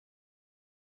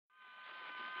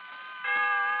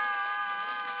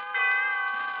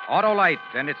Autolite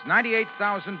and its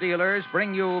 98,000 dealers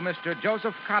bring you Mr.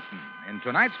 Joseph Cotton in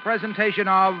tonight's presentation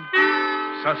of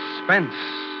Suspense.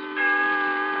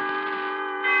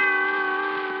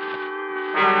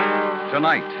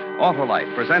 Tonight,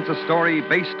 Autolite presents a story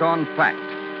based on fact,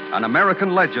 an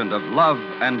American legend of love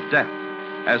and death,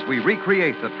 as we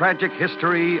recreate the tragic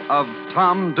history of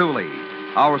Tom Dooley.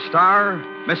 Our star,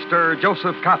 Mr.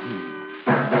 Joseph Cotton.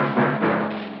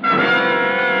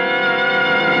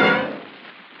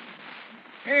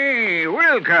 Hey,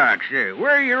 Wilcox,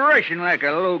 where are you rushing like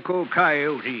a loco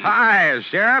coyote? Hi,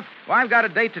 Sheriff. Well, I've got a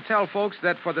date to tell folks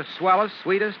that for the swellest,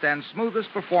 sweetest, and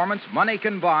smoothest performance money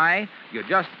can buy, you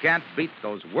just can't beat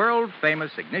those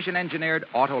world-famous ignition-engineered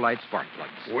Autolite spark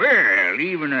plugs. Well,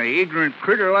 even an ignorant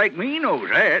critter like me knows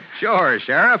that. Sure,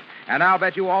 Sheriff. And I'll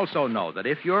bet you also know that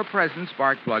if your present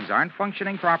spark plugs aren't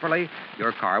functioning properly,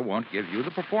 your car won't give you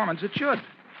the performance it should.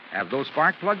 Have those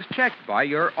spark plugs checked by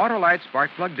your Autolite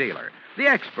spark plug dealer, the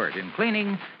expert in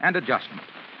cleaning and adjustment.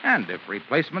 And if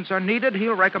replacements are needed,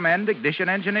 he'll recommend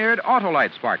ignition-engineered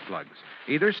Autolite spark plugs,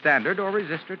 either standard or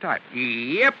resistor type.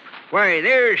 Yep. Why,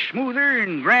 they're smoother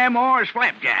than Grandma's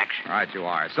flapjacks. Right you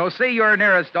are. So see your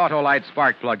nearest Autolite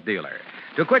spark plug dealer.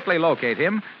 To quickly locate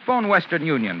him, phone Western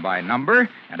Union by number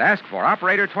and ask for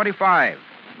Operator 25.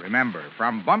 Remember,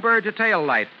 from bumper to tail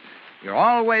light, you're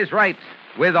always right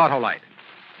with Autolite.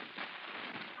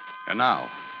 And now,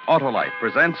 Autolite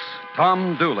presents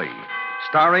Tom Dooley,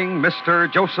 starring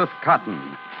Mr. Joseph Cotton,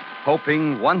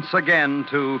 hoping once again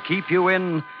to keep you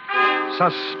in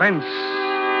suspense.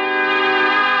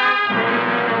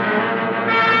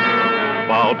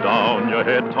 Bow down your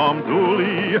head, Tom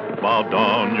Dooley. Bow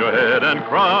down your head and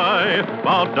cry.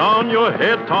 Bow down your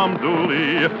head, Tom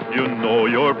Dooley. You know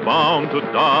you're bound to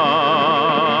die.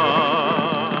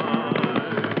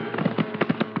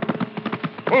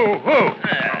 Whoa, whoa.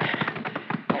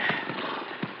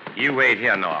 You wait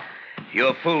here, North.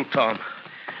 You're a fool, Tom.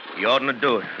 You oughtn't to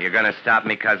do it. You're going to stop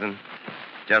me, cousin?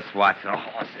 Just watch the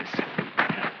horses.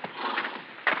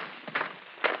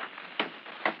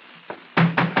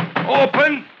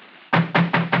 Open!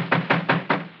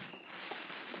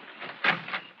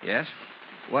 Yes?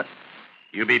 What?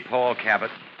 You be Paul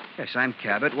Cabot. Yes, I'm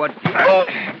Cabot. What? Now,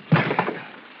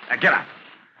 get up.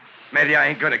 Maybe I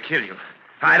ain't going to kill you.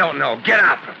 I don't know. Get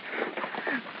up.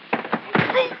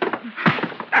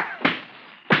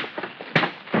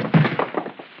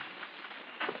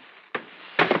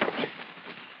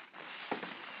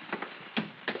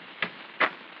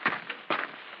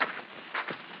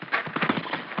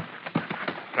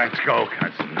 Let's go,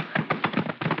 cousin.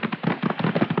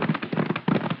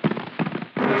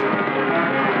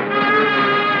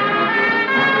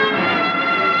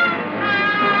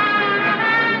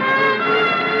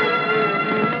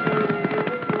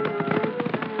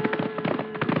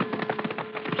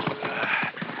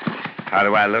 How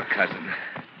do I look, cousin?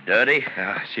 Dirty?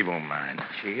 She won't mind.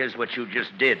 She hears what you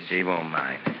just did. She won't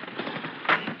mind.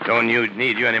 Don't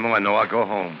need you anymore, Noah. Go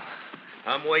home.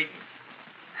 I'm waiting.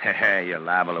 You're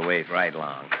liable to wait right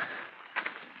long.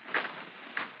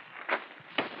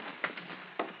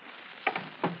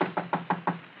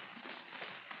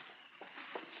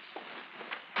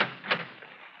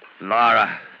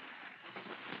 Laura.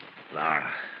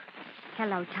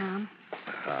 Hello, Tom.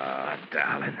 Oh,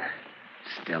 darling.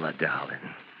 Still a darling.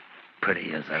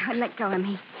 Pretty as a... Let go of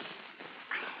me.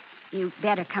 You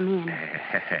better come in.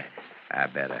 I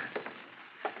better.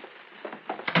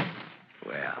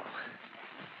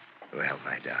 Well,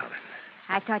 my darling.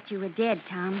 I thought you were dead,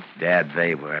 Tom. Dead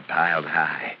they were, piled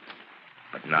high.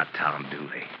 But not Tom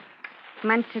Dooley.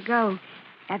 Months ago,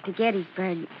 after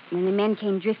Gettysburg, when the men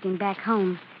came drifting back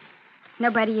home,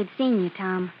 nobody had seen you,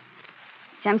 Tom.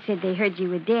 Some said they heard you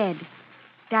were dead.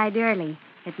 Died early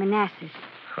at Manassas.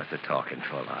 What's the talking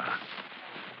for, Laura?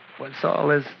 What's all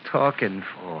this talking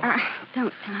for?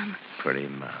 Don't, Tom. Pretty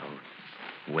mouth.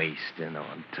 Wasting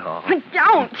on talk. But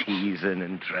don't! Teasing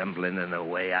and trembling in a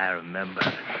way I remember.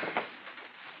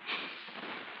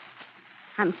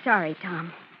 I'm sorry,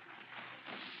 Tom.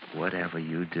 Whatever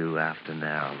you do after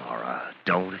now, Laura,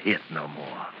 don't hit no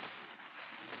more.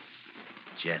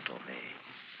 Gentle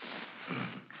me.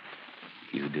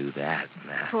 You do that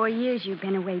now. 4 years you've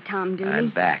been away, Tom Dooley.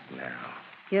 I'm back now.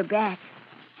 You're back,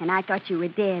 and I thought you were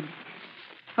dead.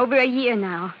 Over a year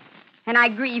now. And I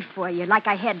grieved for you like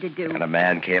I had to do. And a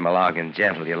man came along and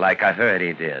gentled you like I heard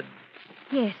he did.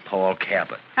 Yes. Paul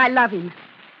Cabot. I love him.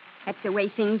 That's the way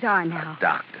things are now. A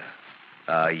doctor.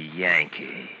 A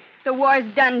Yankee. The war's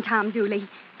done, Tom Dooley.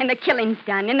 And the killing's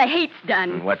done. And the hate's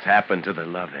done. And what's happened to the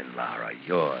loving, Laura?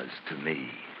 Yours to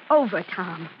me. Over,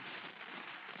 Tom.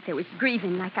 There was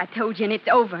grieving, like I told you, and it's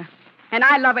over. And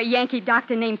I love a Yankee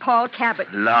doctor named Paul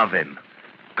Cabot. Love him.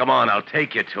 Come on, I'll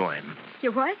take you to him.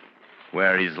 You what?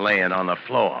 Where he's laying on the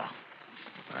floor.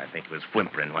 I think he was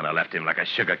whimpering when I left him like a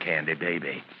sugar candy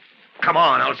baby. Come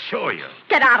on, I'll show you.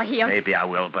 Get out of here. Maybe I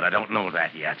will, but I don't know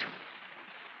that yet.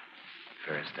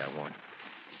 First, I want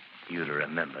you to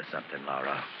remember something,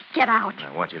 Laura. Get out.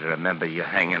 I want you to remember you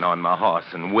hanging on my horse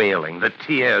and wailing, the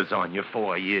tears on you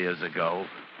 4 years ago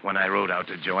when I rode out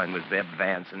to join with Zeb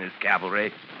Vance and his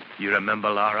cavalry. You remember,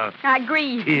 Laura? I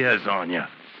grieve. Tears on you.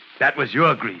 That was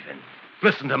your grieving.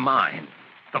 Listen to mine.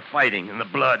 The fighting and the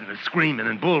blood and the screaming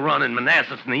and Bull Run and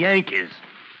Manassas and the Yankees.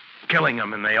 Killing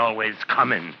them, and they always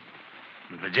coming.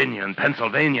 In Virginia and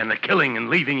Pennsylvania, and the killing and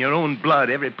leaving your own blood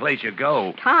every place you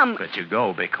go. Tom. But you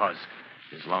go because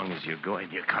as long as you're going,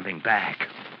 you're coming back.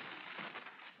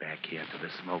 Back here to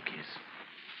the Smokies.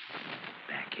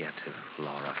 Back here to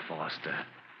Laura Foster.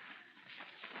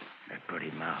 Her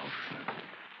pretty mouth.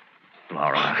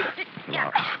 Laura.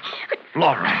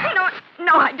 Laura.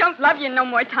 No, I don't love you no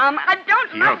more, Tom. I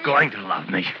don't love you. You're going to love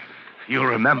me. You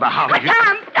remember how But you...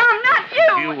 Tom, not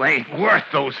you. You ain't worth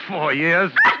those 4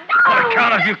 years. On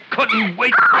account of you couldn't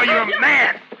wait for your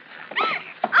man.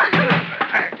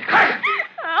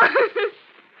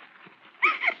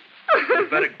 You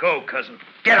better go, cousin.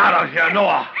 Get out of here,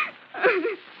 Noah.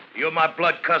 You're my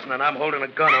blood cousin, and I'm holding a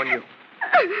gun on you.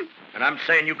 And I'm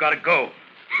saying you gotta go.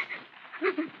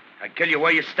 I'd kill you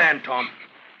where you stand, Tom.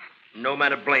 No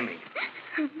man to blame me.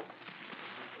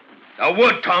 I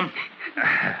would, Tom.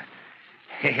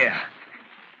 Yeah.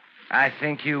 I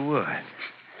think you would.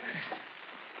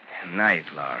 Night,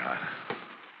 Laura.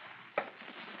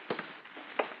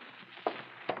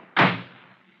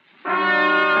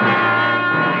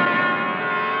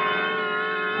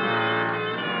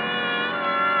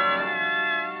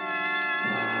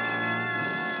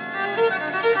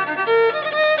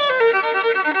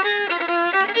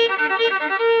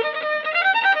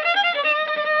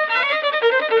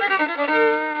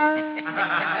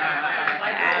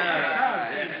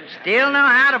 Still know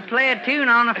how to play a tune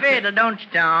on a fiddle, don't you,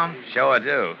 Tom? Sure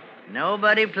do.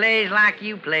 Nobody plays like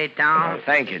you play, Tom. Oh,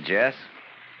 thank you, Jess.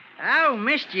 Oh,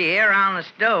 missed you here on the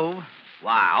stove.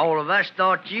 Why, all of us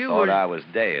thought you Thought were... I was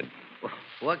dead.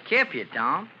 What kept you,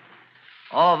 Tom?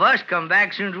 All of us come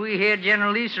back soon as we hear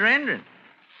General Lee surrendering.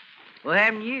 What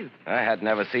happened to you? I had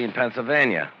never seen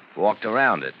Pennsylvania. Walked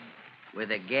around it.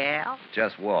 With a gal?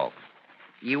 Just walked.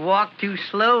 You walked too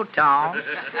slow, Tom.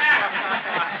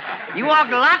 You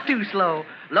walked a lot too slow.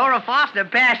 Laura Foster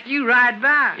passed you right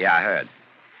by. Yeah, I heard.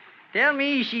 Tell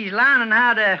me she's learning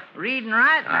how to read and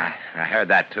write now. I heard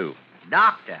that, too.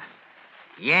 Doctor.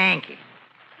 Yankee.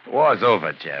 War's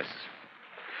over, Jess.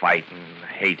 Fighting,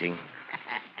 hating.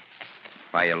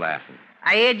 Why you laughing?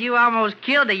 I heard you almost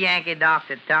killed a Yankee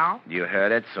doctor, Tom. You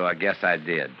heard it, so I guess I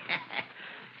did.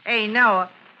 Hey, Noah,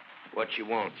 What you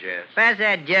want, Jess? pass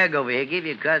that jug over here. Give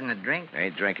your cousin a drink. I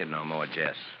ain't drinking no more,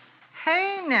 Jess.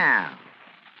 Hey, now.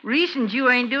 Recent you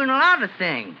ain't doing a lot of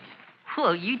things.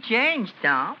 Well, you changed,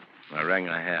 Tom. I reckon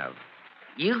I have.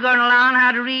 You gonna learn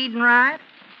how to read and write?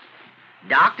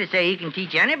 Doctor say he can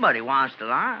teach anybody who wants to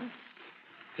learn.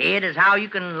 Here is how you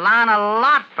can learn a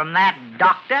lot from that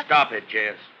doctor. Stop it,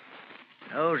 Jess.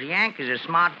 Those Yankees are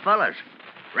smart fellas.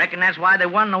 Reckon that's why they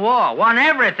won the war. Won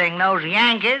everything, those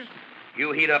Yankees.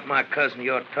 You heat up my cousin,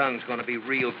 your tongue's gonna be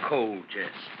real cold, Jess.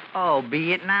 Oh,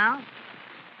 be it now?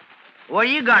 What do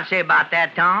you got to say about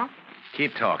that, Tom?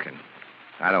 Keep talking.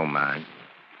 I don't mind.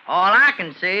 All I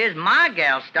can say is my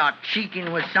gal start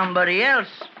cheeking with somebody else.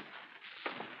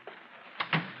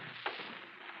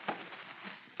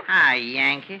 Hi,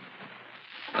 Yankee.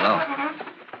 Hello.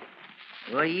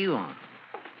 What do you want?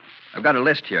 I've got a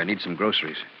list here. I need some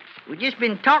groceries. We just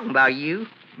been talking about you.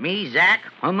 Me, Zach,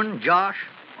 Hummin, Josh,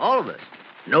 all of us.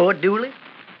 Noah Dooley.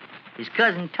 His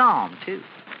cousin Tom, too.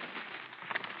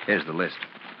 Here's the list.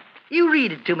 You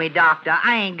read it to me, Doctor.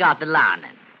 I ain't got the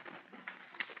learning.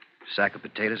 Sack of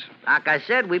potatoes, Like I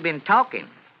said, we've been talking.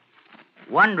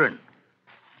 Wondering.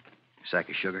 sack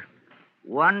of sugar,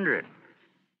 Wondering.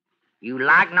 You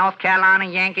like North Carolina,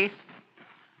 Yankee?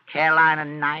 Carolina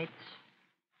nights?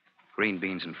 green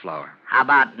beans and flour. How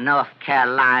about North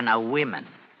Carolina women?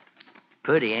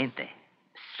 Pretty, ain't they?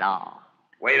 Soft.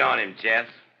 Wait on him, Jess.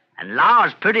 And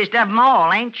Laura's prettiest of them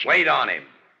all, ain't she? Wait on him.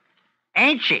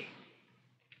 Ain't she?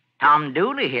 Tom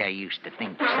Dooley here used to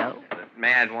think so. The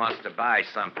man wants to buy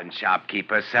something,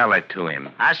 shopkeeper. Sell it to him.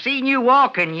 I seen you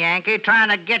walking, Yankee, trying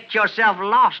to get yourself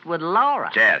lost with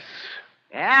Laura. Jess.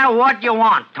 Yeah, what you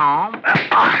want, Tom?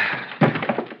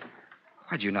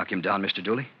 Why'd you knock him down, Mr.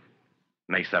 Dooley?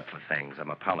 Makes up for things. I'm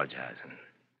apologizing.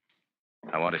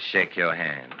 I want to shake your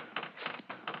hand.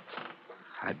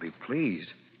 I'd be pleased.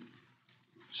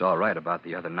 It's all right about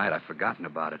the other night. I've forgotten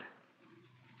about it.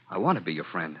 I want to be your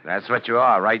friend. That's what you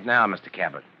are right now, Mr.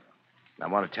 Cabot. I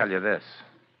want to tell you this.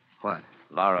 What?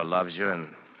 Laura loves you, and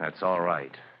that's all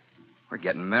right. We're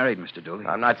getting married, Mr. Dooley.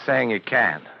 I'm not saying you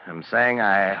can't. I'm saying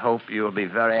I hope you'll be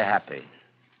very happy.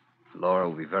 Laura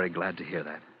will be very glad to hear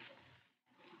that.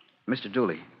 Mr.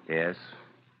 Dooley. Yes?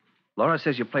 Laura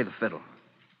says you play the fiddle.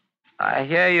 I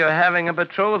hear you're having a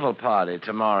betrothal party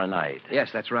tomorrow night. Yes,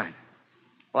 that's right.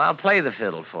 Well, I'll play the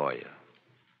fiddle for you.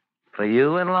 For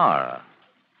you and Laura.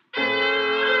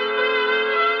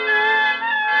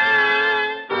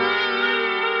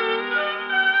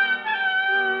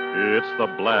 It's the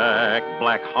black,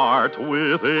 black heart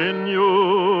within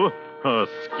you, a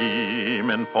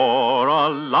scheming for a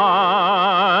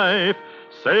life,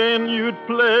 saying you'd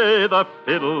play the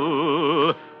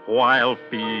fiddle while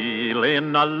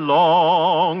feeling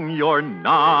along your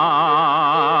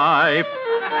knife.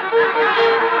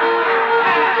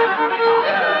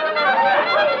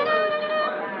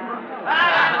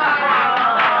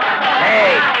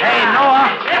 Hey, Noah.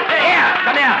 Here,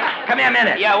 come here. Come here a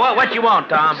minute. Yeah, what you want,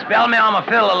 Tom? Spell me on my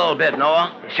fiddle a little bit,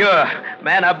 Noah. Sure.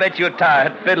 Man, I bet you're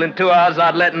tired. Fiddling 2 hours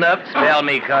not letting up. Spell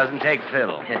me, cousin. Take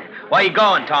fiddle. Where you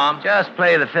going, Tom? Just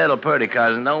play the fiddle pretty,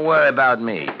 cousin. Don't worry about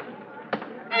me.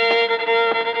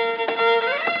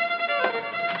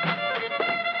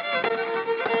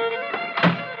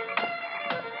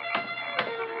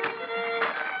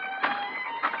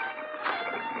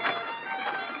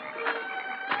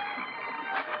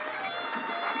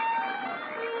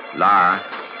 Laura.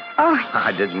 Oh,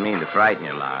 I didn't mean to frighten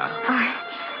you, Laura.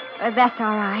 that's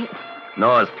all right.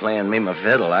 Noah's playing me my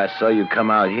fiddle. I saw you come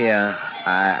out here.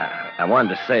 I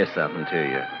wanted to say something to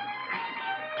you.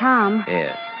 Tom,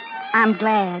 Yes. I'm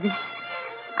glad.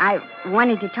 I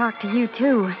wanted to talk to you,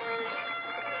 too.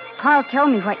 Paul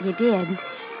told me what you did.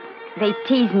 They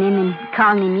teasing him and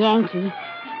calling him Yankee.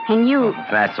 And you...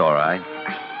 That's all right.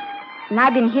 And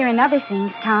I've been hearing other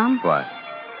things, Tom. What?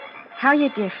 How you're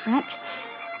different.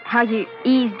 How you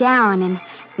ease down and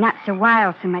not so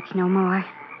wild so much no more.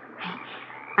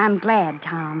 I'm glad,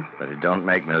 Tom. But it don't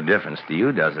make no difference to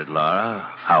you, does it, Laura?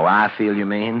 How I feel, you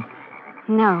mean?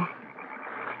 No.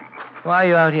 Why are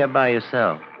you out here by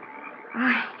yourself?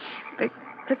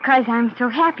 Because I'm so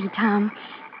happy, Tom.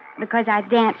 Because I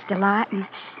danced a lot and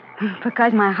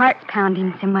because my heart's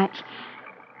pounding so much.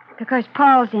 Because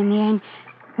Paul's in there and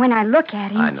when I look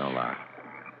at him... I know, Laura.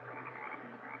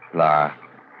 Laura,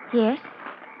 Yes?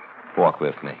 walk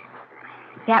with me.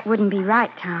 That wouldn't be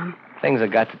right, Tom. Things I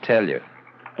got to tell you.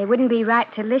 It wouldn't be right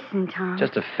to listen, Tom.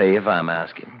 Just a favor I'm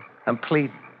asking. I'm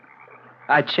pleading.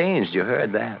 I changed, you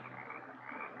heard that.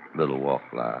 Little walk,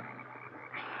 Laura.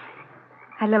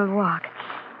 A little walk.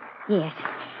 Yes.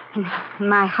 And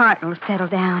my heart will settle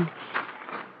down.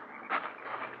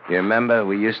 You remember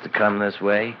we used to come this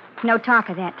way? No talk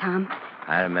of that, Tom.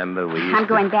 I remember we used I'm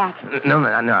going back. No.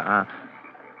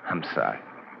 I'm sorry.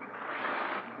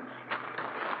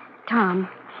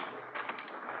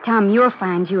 Tom, you'll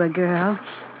find you a girl.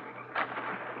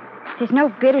 There's no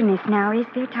bitterness now, is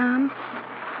there, Tom?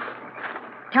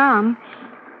 Tom,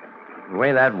 The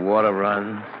way that water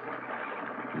runs,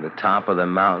 from the top of the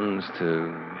mountains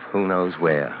to who knows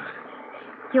where.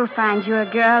 you'll find you a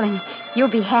girl and you'll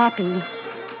be happy.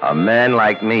 A man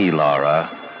like me, Laura.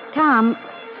 Tom,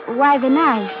 why the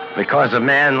knife? Because a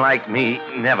man like me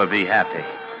never be happy.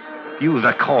 You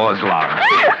the cause, Laura.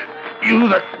 You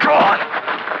the cause.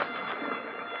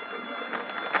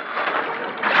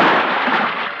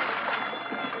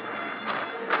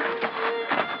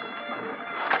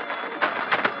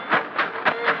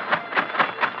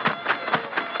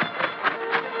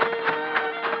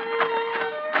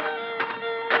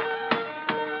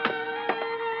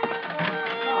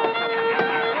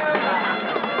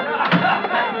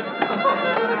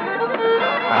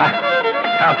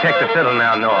 I'll take the fiddle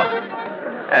now,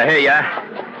 Noah. Here you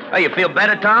are. Oh, you feel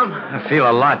better, Tom? I feel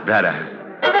a lot better.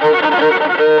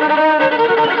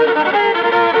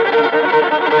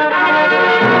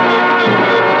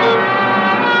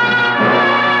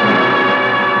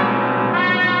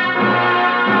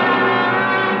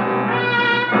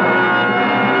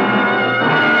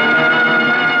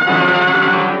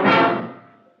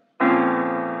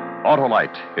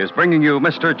 Autolite is bringing you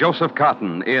Mr. Joseph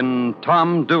Cotton in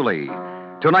Tom Dooley.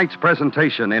 Tonight's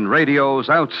presentation in radio's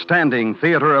outstanding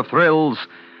theater of thrills,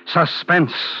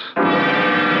 Suspense.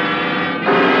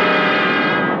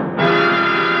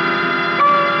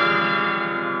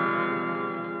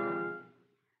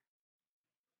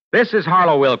 This is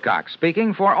Harlow Wilcox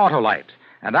speaking for Autolite,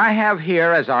 and I have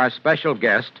here as our special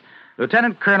guest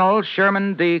Lieutenant Colonel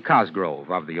Sherman D.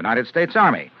 Cosgrove of the United States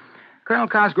Army. Colonel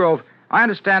Cosgrove, I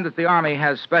understand that the Army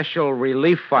has special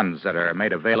relief funds that are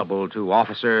made available to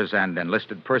officers and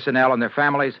enlisted personnel and their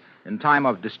families in time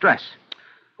of distress.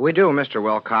 We do, Mr.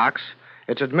 Wilcox.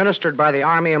 It's administered by the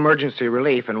Army Emergency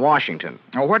Relief in Washington.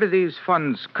 Now, where do these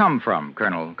funds come from,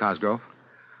 Colonel Cosgrove?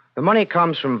 The money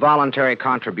comes from voluntary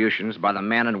contributions by the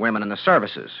men and women in the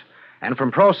services, and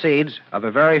from proceeds of a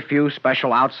very few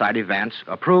special outside events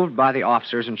approved by the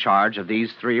officers in charge of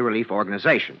these three relief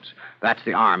organizations. That's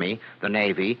the Army, the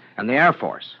Navy, and the Air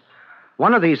Force.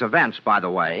 One of these events, by the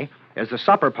way, is the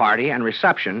supper party and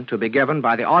reception to be given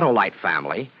by the Autolite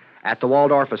family at the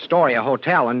Waldorf Astoria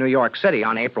Hotel in New York City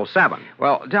on April 7.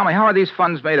 Well, tell me, how are these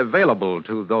funds made available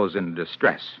to those in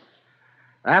distress?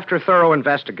 After thorough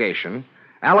investigation,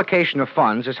 allocation of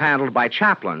funds is handled by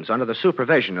chaplains under the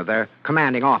supervision of their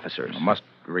commanding officers. It must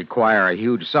require a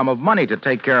huge sum of money to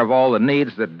take care of all the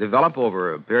needs that develop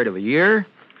over a period of a year.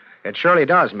 It surely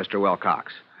does, Mr.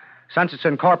 Wilcox. Since its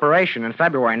incorporation in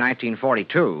February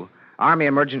 1942, Army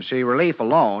Emergency Relief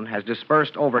alone has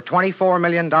disbursed over $24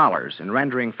 million in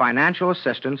rendering financial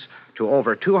assistance to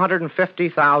over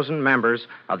 250,000 members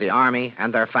of the Army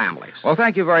and their families. Well,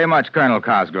 thank you very much, Colonel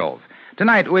Cosgrove.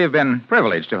 Tonight, we have been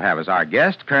privileged to have as our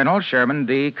guest Colonel Sherman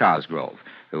D. Cosgrove,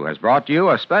 who has brought you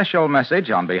a special message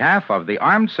on behalf of the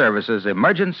Armed Services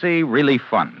Emergency Relief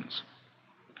Funds.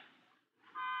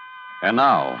 And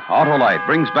now, Autolite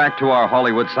brings back to our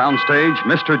Hollywood soundstage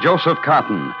Mr. Joseph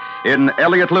Cotton in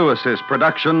Elliot Lewis's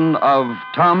production of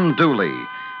Tom Dooley,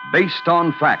 based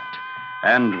on fact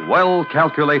and well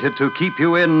calculated to keep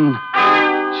you in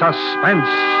suspense.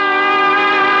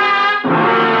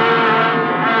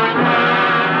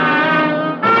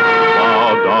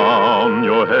 Bow down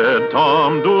your head,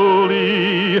 Tom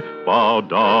Dooley. Bow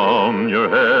down your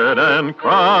head and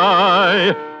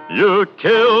cry. You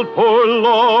killed poor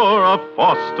Laura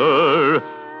Foster.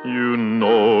 You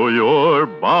know you're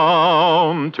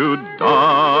bound to die.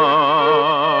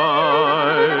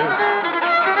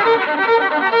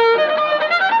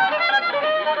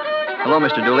 Hello,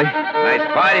 Mr. Dooley. Nice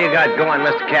party you got going,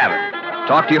 Mr. Cabot.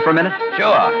 Talk to you for a minute?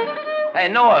 Sure. Hey,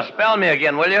 Noah, spell me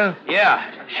again, will you? Yeah,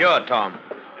 sure, Tom.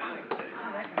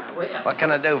 What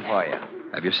can I do for you?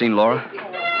 Have you seen Laura?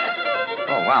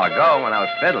 Oh, a while ago when I was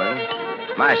fiddling.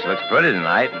 My, she looks pretty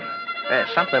tonight.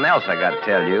 There's something else I got to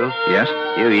tell you. Yes?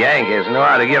 You Yankees know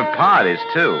how to give parties,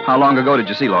 too. How long ago did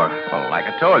you see Laura? Oh, like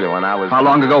I told you when I was... How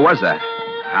long ago was that?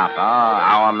 Half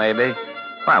hour, maybe.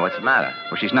 Why, what's the matter?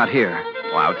 Well, she's not here.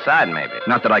 Well, outside, maybe.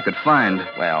 Not that I could find.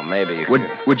 Well, maybe you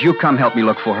Would you come help me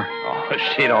look for her? Oh,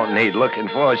 she don't need looking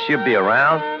for. She'll be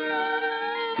around.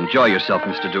 Enjoy yourself,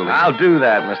 Mr. Dooley. I'll do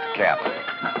that, Mr. Kaplan.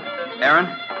 Aaron?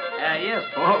 Yes,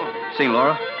 Paul. Seen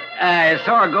Laura? I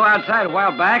saw her go outside a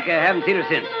while back. I haven't seen her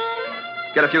since.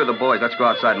 Get a few of the boys. Let's go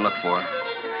outside and look for her.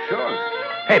 Sure.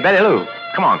 Hey, Betty Lou,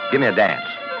 come on, give me a dance.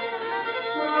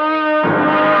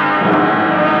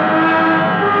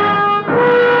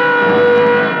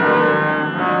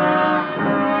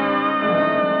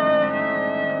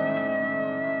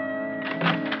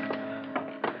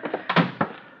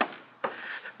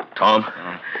 Tom?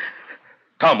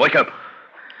 Tom, wake up.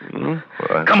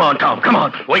 What? Come on, Tom, come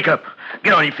on. Wake up.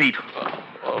 Get on your feet.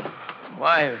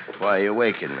 Why are you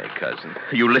waking me, cousin?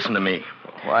 You listen to me.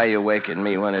 Why are you waking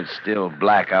me when it's still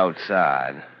black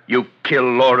outside? You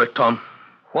killed Laura, Tom.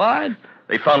 What?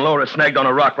 They found Laura snagged on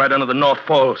a rock right under the North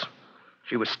Falls.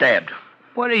 She was stabbed.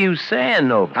 What are you saying,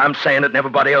 Noble? I'm saying it and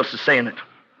everybody else is saying it.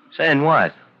 Saying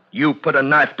what? You put a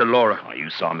knife to Laura. Oh, you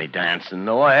saw me dancing,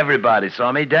 Noah. Everybody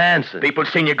saw me dancing. People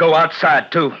seen you go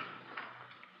outside, too.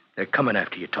 They're coming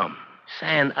after you, Tom.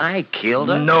 Saying I killed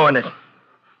her? Knowing it.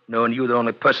 Knowing you the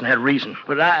only person had reason.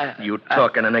 But You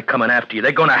talking and they're coming after you.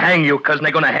 They're going to hang you, cousin.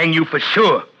 They're going to hang you for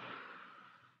sure.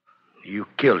 You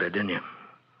killed her, didn't you?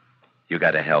 You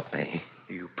got to help me.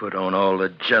 You put on all the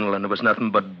gentle and there was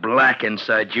nothing but black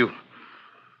inside you.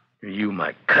 You,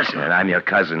 my cousin. And I'm your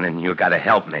cousin, and you got to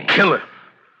help me. Kill her.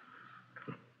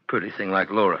 Pretty thing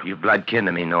like Laura. You blood kin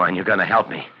to me, Noah, and you're going to help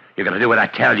me. You're going to do what I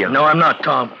tell you. No, I'm not,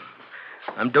 Tom.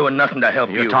 I'm doing nothing to help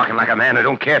you. You're talking like a man who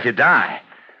don't care if you die.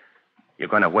 You're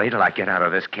going to wait till I get out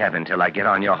of this cabin, till I get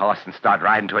on your horse and start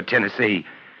riding toward Tennessee.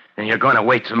 And you're going to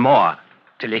wait some more,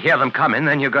 till you hear them coming.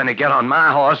 Then you're going to get on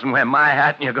my horse and wear my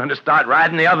hat, and you're going to start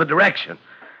riding the other direction.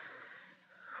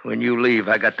 When you leave,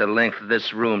 I got the length of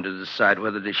this room to decide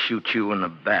whether to shoot you in the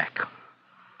back.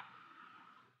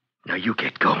 Now you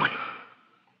get going.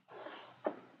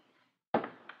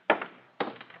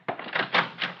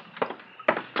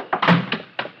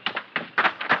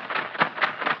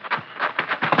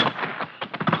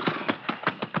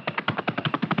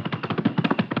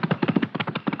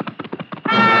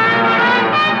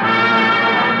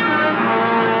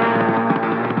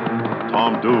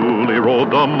 Dooley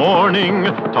rode the morning,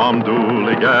 Tom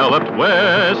Dooley galloped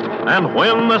west, and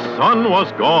when the sun was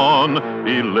gone,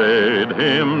 he laid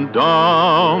him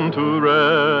down to rest.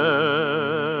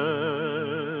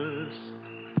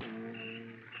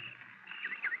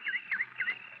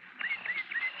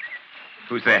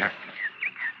 Who's there?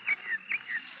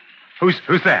 Who's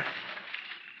there?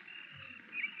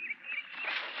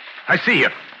 I see you.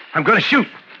 I'm going to shoot.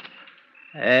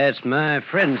 It's my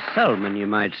friend Selman, you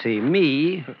might see.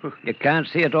 Me, you can't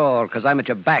see at all, because I'm at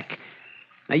your back.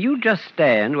 Now, you just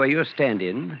stand where you're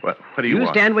standing. What do you want?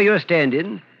 You stand where you're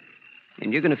standing,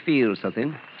 and you're going to feel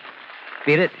something.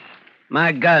 Feel it?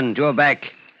 My gun to your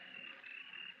back.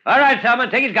 All right, Selman,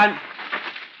 take his gun.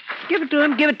 Give it to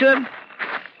him, give it to him.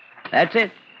 That's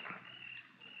it.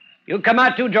 You come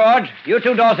out too, George. You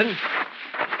too, Dawson.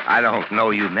 I don't know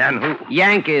you men. Who?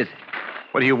 Yankees.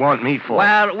 What do you want me for?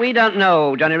 Well, we don't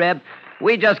know, Johnny Reb.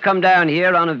 We just come down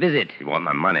here on a visit. You want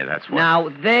my money, that's what. Now,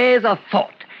 there's a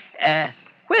thought.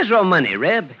 Where's your money,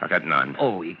 Reb? I got none.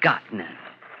 Oh, you got none.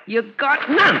 You got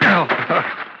none.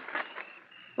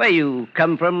 Where you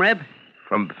come from, Reb?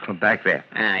 From back there.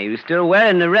 You still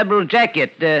wearing the rebel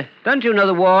jacket. Don't you know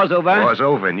the war's over? War's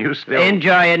over, and you still...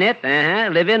 Enjoying it,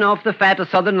 living off the fat of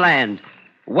southern land.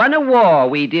 Won a war,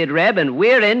 we did, Reb, and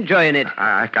we're enjoying it.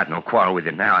 I got no quarrel with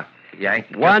you now. Yank.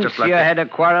 Once you had a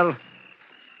quarrel.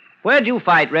 Where'd you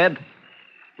fight, Reb?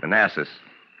 Manassas.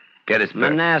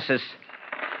 Gettysburg. Manassas.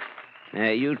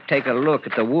 You take a look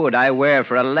at the wood I wear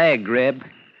for a leg, Reb.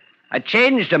 I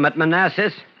changed 'em at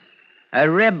Manassas. A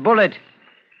Reb bullet.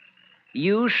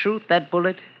 You shoot that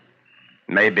bullet?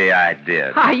 Maybe I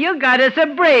did. Ah, you got us a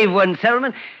brave one,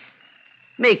 Selman.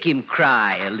 Make him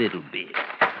cry a little bit.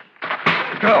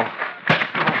 Go.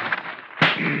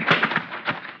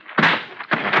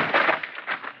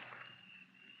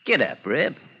 Get up,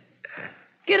 Reb.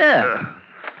 Get up.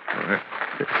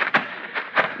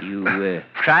 You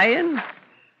crying?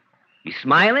 You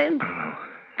smiling?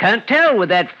 Can't tell with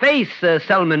that face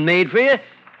Selman made for you.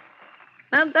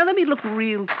 Now, let me look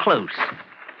real close.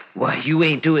 Why, you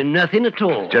ain't doing nothing at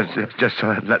all. Just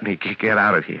let me get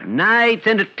out of here. Night's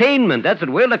entertainment. That's what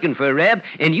we're looking for, Reb.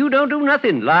 And you don't do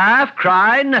nothing. Laugh,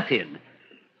 cry, nothing.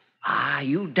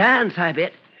 You dance, I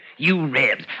bet. You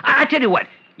Rebs. I tell you what.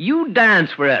 You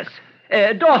dance for us.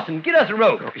 Dawson, get us a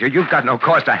rope. You've got no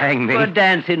cause to hang me. For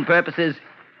dancing purposes.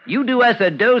 You do us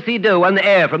a do-si-do on the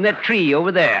air from that tree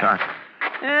over there.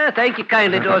 Thank you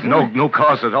kindly, Dawson. No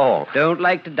cause at all. Don't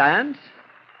like to dance?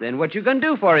 Then what you gonna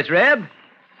do for us, Reb?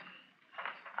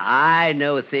 I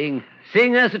know a thing.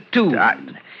 Sing us a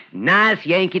tune. Nice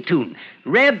Yankee tune.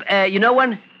 Reb, you know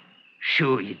one?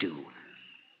 Sure you do.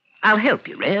 I'll help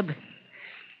you, Reb.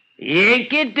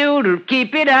 Yankee Doodle,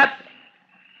 keep it up.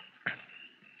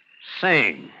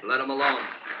 Sing. Let him alone.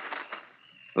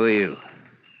 Who are you?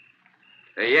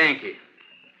 A Yankee.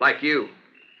 Like you.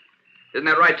 Isn't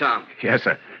that right, Tom? Yes,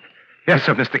 sir. Yes,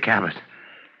 sir, Mr. Cabot.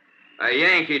 A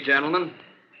Yankee, gentlemen.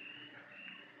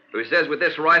 Who says with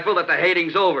this rifle that the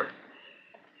hating's over.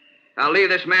 Now leave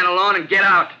this man alone and get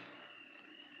out.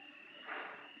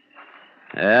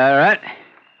 All right.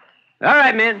 All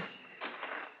right, men.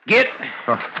 Get.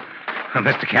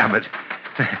 Mr. Cabot,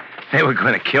 they were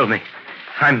going to kill me.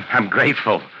 I'm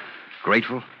grateful.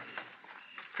 Grateful?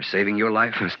 For saving your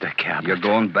life? Mr. Cabot. You're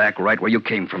going back right where you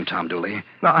came from, Tom Dooley.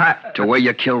 No, To where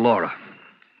you killed Laura.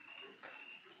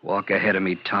 Walk ahead of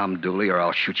me, Tom Dooley, or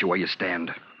I'll shoot you where you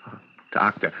stand.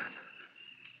 Doctor.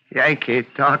 Yankee,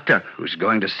 doctor. Who's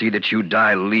going to see that you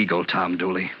die legal, Tom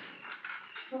Dooley?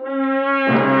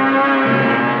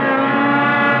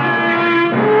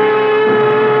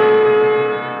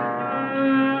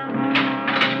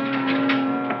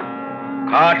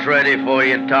 Cart's ready for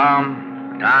you,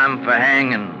 Tom. Time for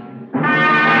hanging.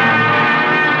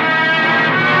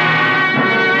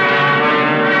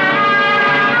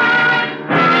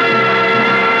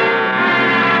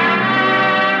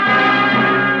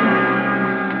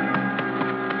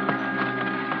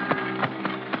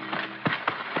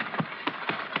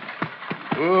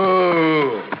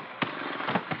 Ooh.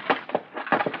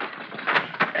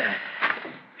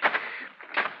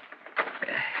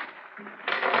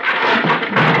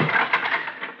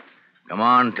 Come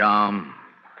on, Tom.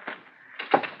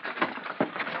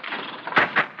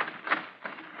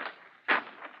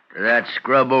 To that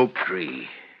scrub oak tree.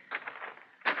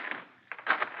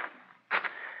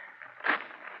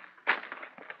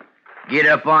 Get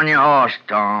up on your horse,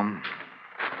 Tom.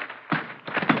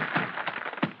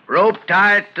 Rope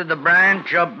tight to the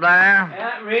branch up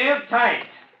there. Real tight.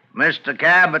 Mr.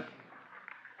 Cabot,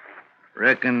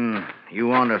 reckon you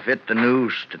want to fit the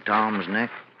noose to Tom's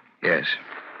neck? Yes.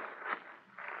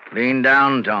 Lean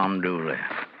down, Tom Dooley.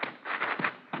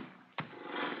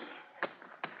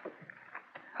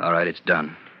 All right, it's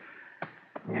done.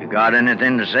 You got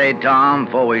anything to say, Tom,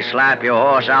 before we slap your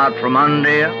horse out from under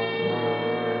you?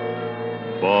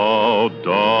 Bow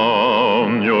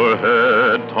down your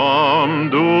head, Tom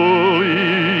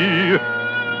Dooley.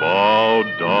 Bow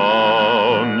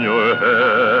down your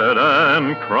head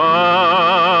and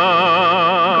cry.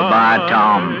 Goodbye,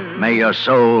 Tom. May your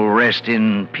soul rest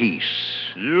in peace.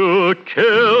 You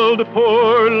killed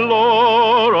poor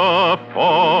Laura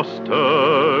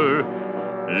Foster.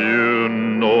 You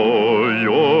know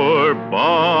you're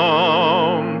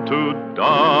bound to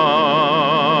die.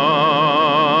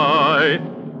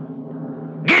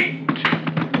 Get!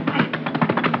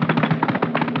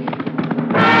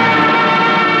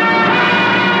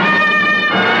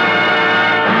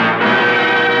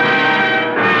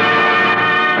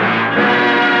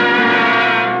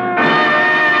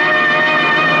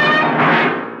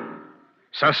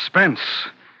 Suspense.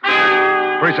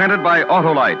 Presented by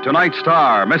Autolite. Tonight's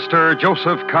star, Mr.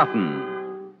 Joseph Cotton.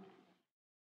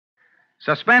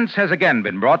 Suspense has again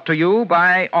been brought to you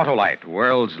by Autolite,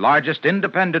 world's largest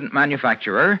independent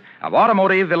manufacturer of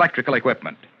automotive electrical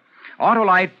equipment.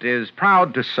 Autolite is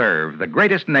proud to serve the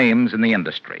greatest names in the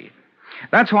industry.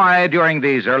 That's why during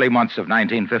these early months of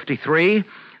 1953,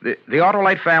 the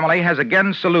Autolite family has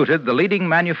again saluted the leading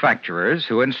manufacturers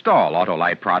who install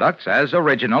Autolite products as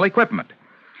original equipment.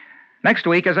 Next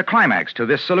week, as a climax to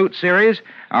this salute series,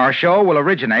 our show will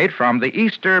originate from the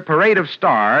Easter Parade of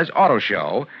Stars Auto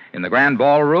Show in the Grand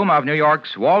Ballroom of New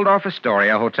York's Waldorf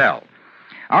Astoria Hotel.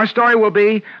 Our story will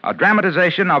be a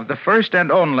dramatization of the first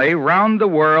and only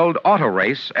round-the-world auto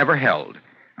race ever held.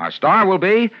 Our star will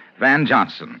be Van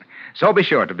Johnson. So be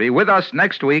sure to be with us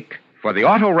next week for the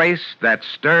auto race that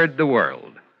stirred the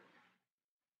world.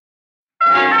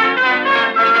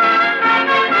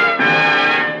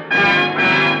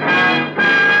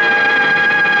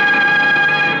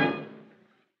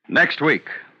 Next week,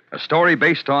 a story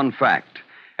based on fact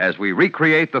as we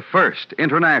recreate the first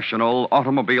international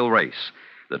automobile race.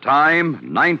 The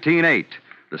time, 1908.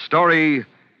 The story,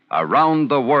 Around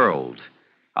the World.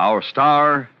 Our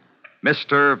star,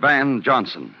 Mr. Van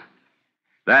Johnson.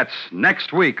 That's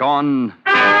next week on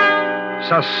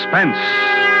Suspense.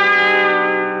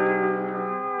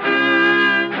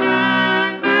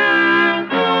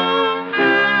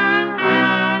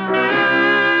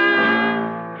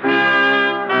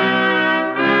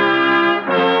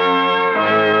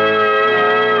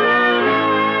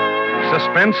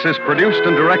 Suspense is produced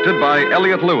and directed by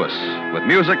Elliott Lewis, with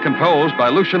music composed by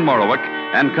Lucian Morowick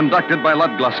and conducted by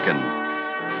Lud Gluskin.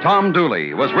 Tom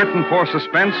Dooley was written for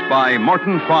Suspense by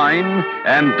Morton Fine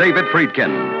and David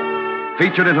Friedkin.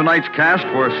 Featured in tonight's cast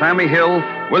were Sammy Hill,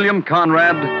 William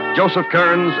Conrad, Joseph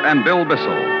Kearns, and Bill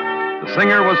Bissell. The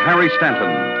singer was Harry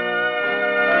Stanton.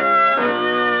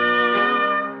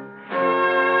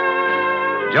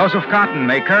 Joseph Cotton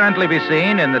may currently be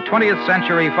seen in the 20th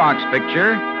Century Fox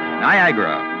picture,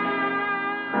 Niagara.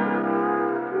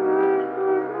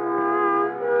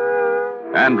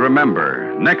 And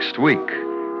remember, next week,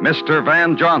 Mr.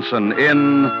 Van Johnson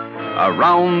in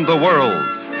Around the World.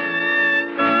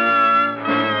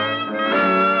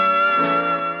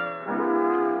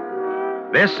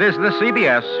 This is the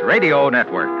CBS Radio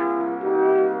Network.